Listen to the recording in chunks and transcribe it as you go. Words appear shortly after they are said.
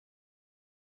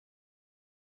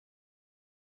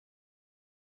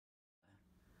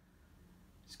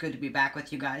good to be back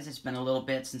with you guys. It's been a little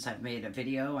bit since I've made a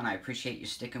video, and I appreciate you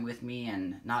sticking with me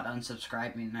and not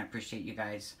unsubscribing, and I appreciate you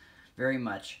guys very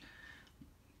much.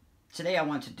 Today I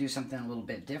want to do something a little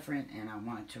bit different, and I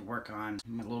want to work on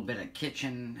a little bit of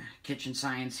kitchen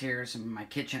science here, some of my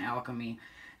kitchen alchemy,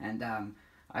 and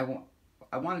I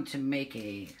wanted to make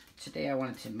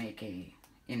a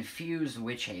infused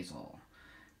witch hazel.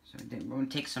 So we're going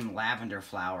to take some lavender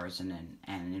flowers and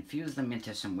infuse them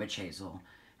into some witch hazel,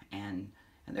 and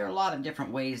there are a lot of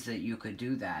different ways that you could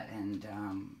do that, and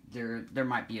there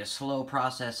might be a slow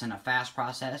process and a fast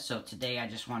process. So today I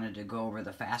just wanted to go over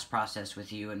the fast process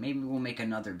with you, and maybe we'll make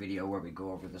another video where we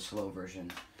go over the slow version.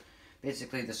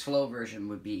 Basically, the slow version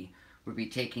would be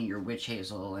taking your witch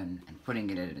hazel and putting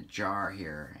it in a jar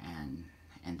here,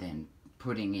 and then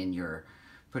putting in your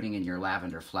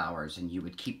lavender flowers, and you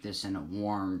would keep this in a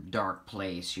warm, dark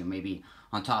place. You maybe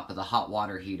on top of the hot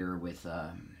water heater with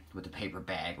a paper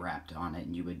bag wrapped on it,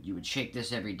 and you would shake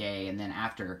this every day. And then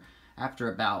after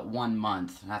about 1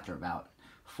 month, after about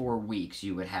 4 weeks,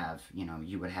 you would have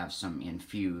some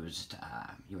infused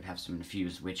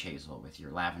witch hazel with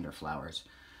your lavender flowers.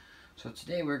 So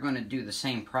today we're going to do the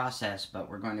same process, but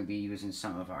we're going to be using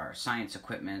some of our science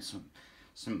equipment,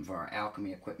 some of our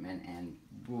alchemy equipment, and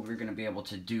we're going to be able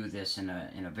to do this in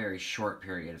a very short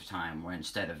period of time, where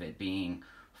instead of it being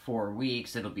 4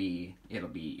 weeks, it'll be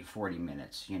 40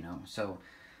 minutes, you know. So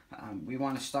we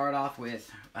want to start off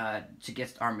with to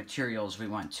get our materials. We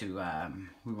want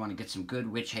to get some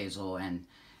good witch hazel, and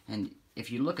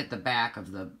if you look at the back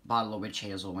of the bottle of witch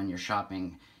hazel when you're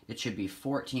shopping, it should be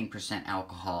 14%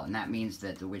 alcohol, and that means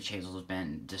that the witch hazel has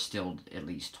been distilled at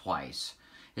least twice.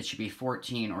 It should be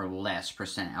 14 or less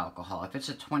percent alcohol. If it's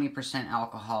a 20%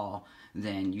 alcohol,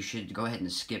 then you should go ahead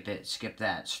and skip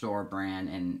that store brand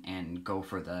and go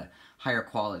for the higher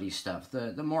quality stuff.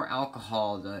 The more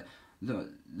alcohol,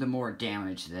 the more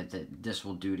damage that this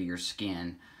will do to your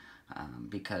skin,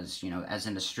 because, you know, as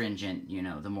an astringent, you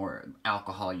know, the more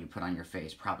alcohol you put on your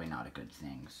face, probably not a good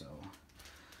thing. So,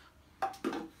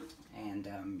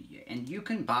 and you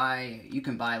can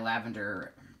buy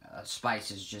lavender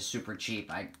spices just super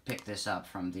cheap. I picked this up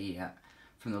from the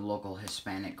local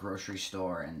Hispanic grocery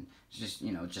store, and it's just,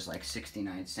 you know, just like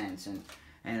 69 cents.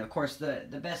 And of course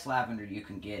the best lavender you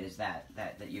can get is that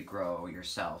you grow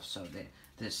yourself. So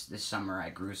this summer I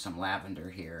grew some lavender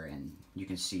here, and you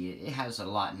can see it has a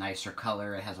lot nicer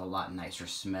color. It has a lot nicer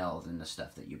smell than the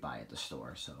stuff that you buy at the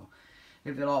store. So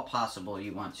if at all possible,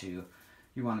 you want to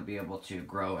be able to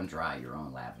grow and dry your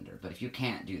own lavender. But if you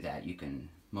can't do that, you can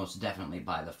most definitely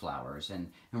buy the flowers, and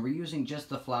we're using just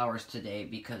the flowers today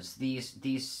because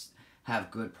these have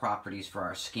good properties for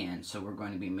our skin. So we're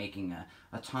going to be making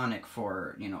a tonic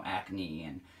for, you know,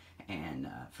 acne and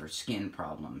for skin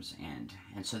problems,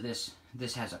 and so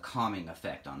this has a calming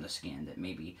effect on the skin that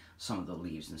maybe some of the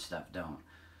leaves and stuff don't.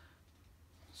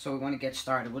 So we want to get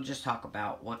started. We'll just talk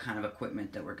about what kind of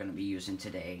equipment that we're going to be using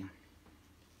today.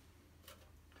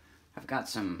 I've got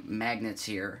some magnets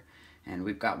here, and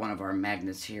we've got one of our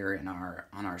magnets here in on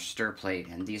our stir plate,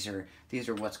 and these are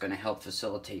what's going to help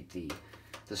facilitate the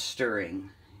stirring.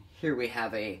 Here we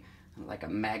have like a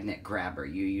magnet grabber.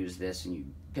 You use this and you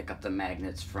pick up the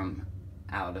magnets from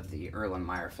out of the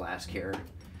Erlenmeyer flask here.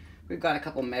 We've got a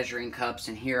couple measuring cups,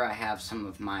 and here I have some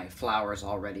of my flowers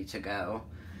all ready to go.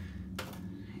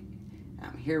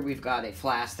 Here we've got a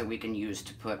flask that we can use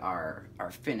to put our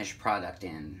finished product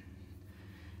in.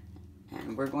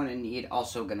 And we're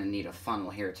also going to need a funnel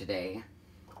here today.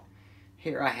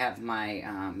 Here I have my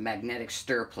magnetic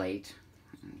stir plate.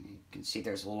 You can see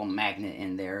there's a little magnet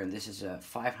in there, and this is a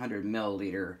 500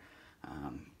 milliliter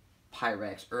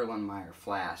Pyrex Erlenmeyer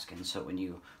flask. And so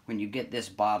when you get this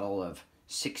bottle of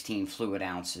 16 fluid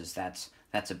ounces, that's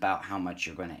about how much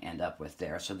you're going to end up with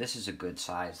there. So this is a good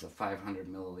size, the 500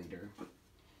 milliliter.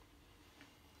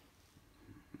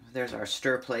 There's our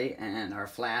stir plate and our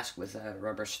flask with a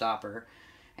rubber stopper,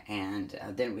 and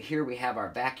then here we have our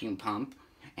vacuum pump,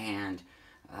 and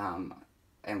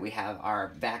we have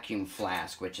our vacuum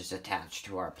flask, which is attached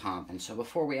to our pump. And so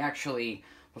before we actually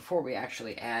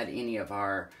add any of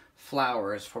our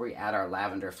flowers, before we add our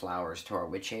lavender flowers to our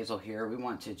witch hazel here, we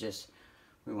want to just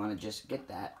get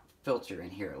that filter in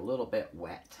here a little bit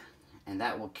wet, and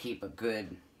that will keep a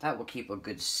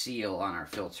good seal on our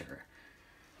filter.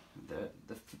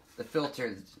 The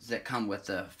filters that come with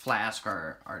the flask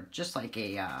are just like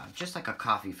a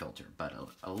coffee filter, but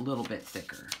a little bit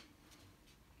thicker.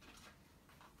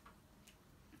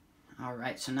 All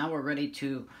right, so now we're ready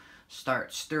to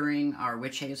start stirring our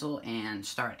witch hazel and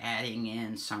start adding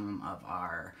in some of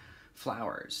our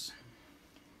flowers.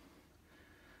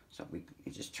 So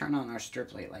you just turn on our stir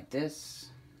plate like this.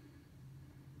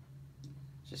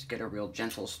 Just get a real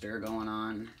gentle stir going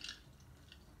on.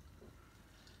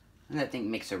 And I think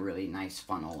makes a really nice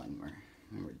funnel when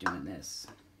we're doing this.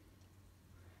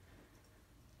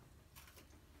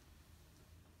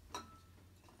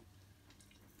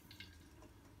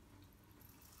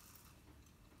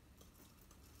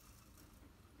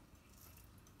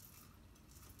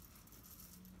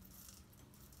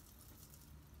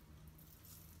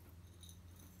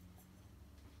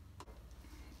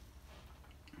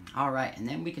 Alright, and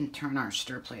then we can turn our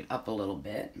stir plate up a little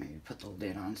bit. Maybe put the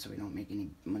lid on so we don't make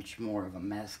much more of a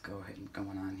mess going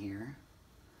on here.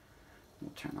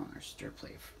 We'll turn on our stir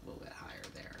plate a little bit higher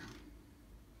there.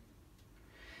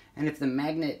 And if the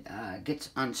magnet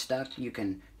gets unstuck, you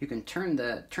can turn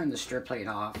the stir plate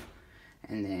off,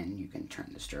 and then you can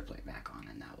turn the stir plate back on,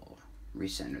 and that will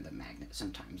recenter the magnet.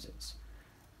 Sometimes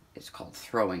it's called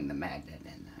throwing the magnet,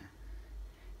 and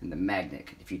the magnet,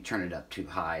 if you turn it up too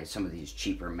high, some of these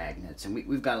cheaper magnets, and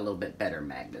we've got a little bit better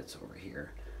magnets over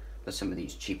here, but some of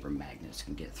these cheaper magnets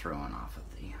can get thrown off of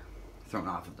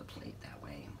the plate that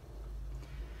way.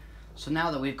 So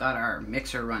now that we've got our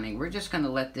mixer running, we're just going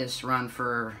to let this run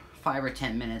for 5 or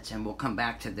 10 minutes, and we'll come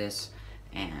back to this,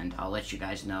 and I'll let you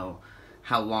guys know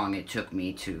how long it took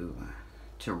me to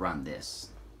run this.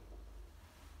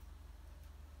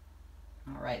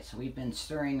 Alright, so we've been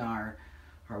stirring our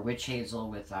witch hazel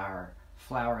with our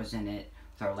flowers in it,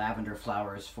 with our lavender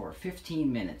flowers, for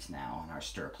 15 minutes now on our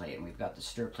stir plate, and we've got the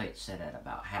stir plate set at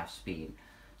about half speed.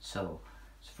 So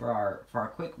for our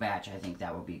quick batch, I think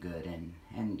that will be good,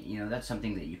 and you know, that's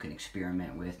something that you can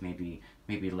experiment with. Maybe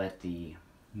let the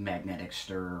magnetic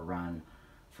stirrer run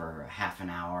for half an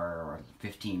hour or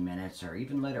 15 minutes, or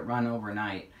even let it run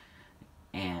overnight.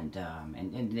 And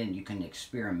then you can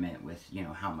experiment with, you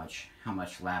know, how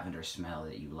much lavender smell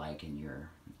that you like in your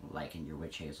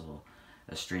witch hazel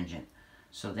astringent.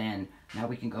 So then now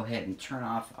we can go ahead and turn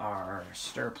off our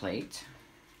stir plate.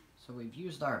 So we've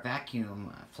used our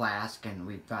vacuum flask, and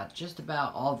we've got just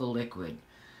about all the liquid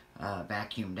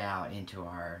vacuumed out into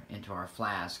our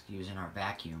flask using our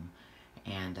vacuum.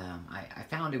 And I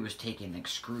found it was taking an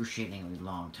excruciatingly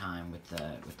long time with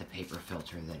the paper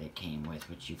filter that it came with,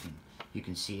 which you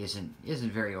can see isn't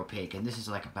very opaque, and this is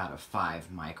like about a 5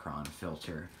 micron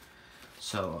filter.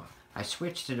 So I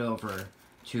switched it over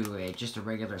to just a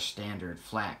regular standard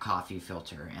flat coffee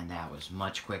filter, and that was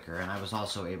much quicker. And I was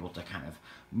also able to kind of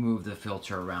move the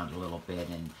filter around a little bit,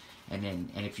 and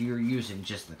if you're using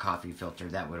just the coffee filter,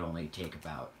 that would only take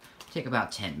about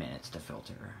 10 minutes to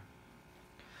filter.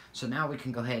 So now we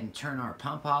can go ahead and turn our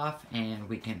pump off, and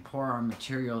we can pour our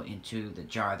material into the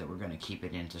jar that we're going to keep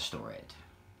it in to store it.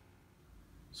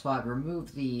 So I've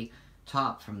removed the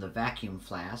top from the vacuum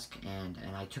flask, and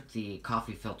I took the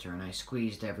coffee filter and I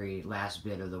squeezed every last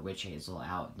bit of the witch hazel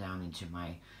out down into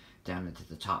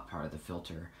the top part of the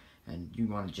filter. And you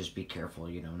want to just be careful,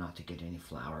 you know, not to get any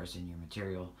flowers in your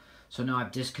material. So now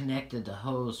I've disconnected the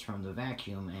hose from the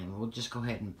vacuum, and we'll just go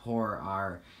ahead and pour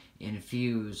our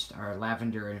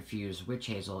lavender infused witch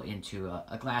hazel into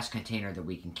a glass container that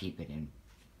we can keep it in.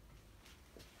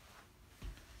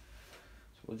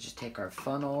 So we'll just take our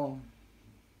funnel,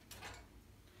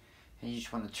 and you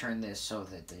just want to turn this so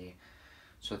that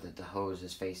the hose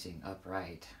is facing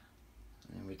upright,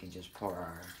 and then we can just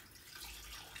pour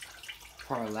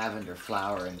our lavender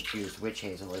flower infused witch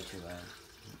hazel into a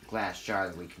glass jar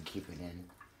that we can keep it in.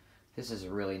 This is a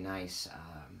really nice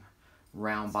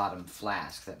round bottom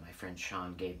flask that my friend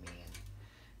Sean gave me,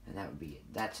 and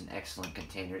that's an excellent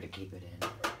container to keep it in.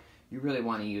 You really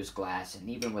want to use glass, and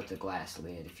even with the glass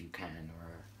lid if you can,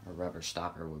 or a rubber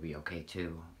stopper would be okay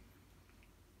too.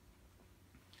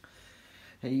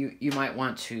 And you might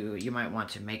want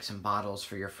to make some bottles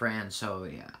for your friends. So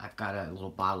yeah, I've got a little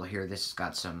bottle here. This has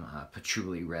got some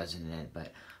patchouli resin in it,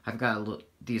 but I've got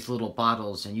these little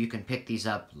bottles, and you can pick these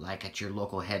up like at your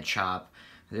local head shop.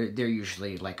 They're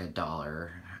usually like $1,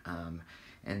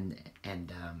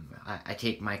 I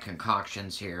take my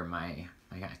concoctions here, I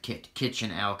got kitchen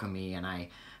alchemy, and I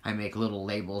make little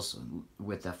labels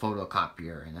with a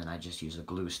photocopier, and then I just use a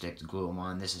glue stick to glue them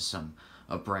on. This is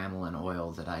a bromelain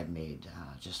oil that I made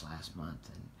just last month,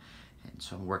 and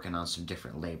so I'm working on some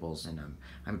different labels, and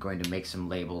I'm going to make some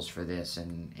labels for this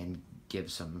and give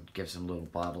some little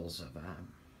bottles of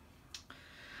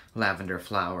lavender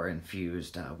flower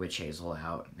infused witch hazel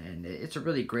out. And it's a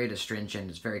really great astringent.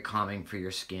 It's very calming for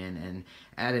your skin, and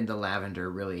adding the lavender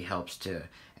really helps to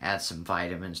add some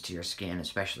vitamins to your skin,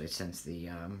 especially since the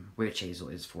witch hazel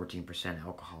is 14%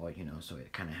 alcohol, you know, so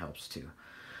it kind of helps to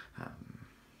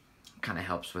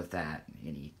helps with that.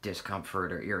 Any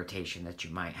discomfort or irritation that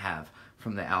you might have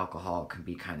from the alcohol can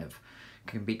be kind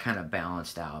of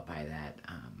balanced out by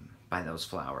by those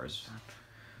flowers.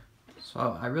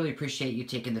 So I really appreciate you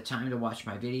taking the time to watch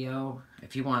my video.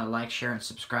 If you want to like, share, and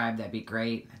subscribe, that'd be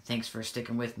great. Thanks for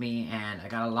sticking with me, and I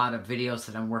got a lot of videos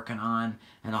that I'm working on,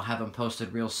 and I'll have them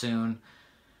posted real soon.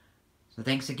 So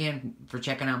thanks again for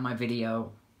checking out my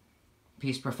video.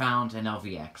 Peace profound and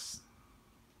LVX.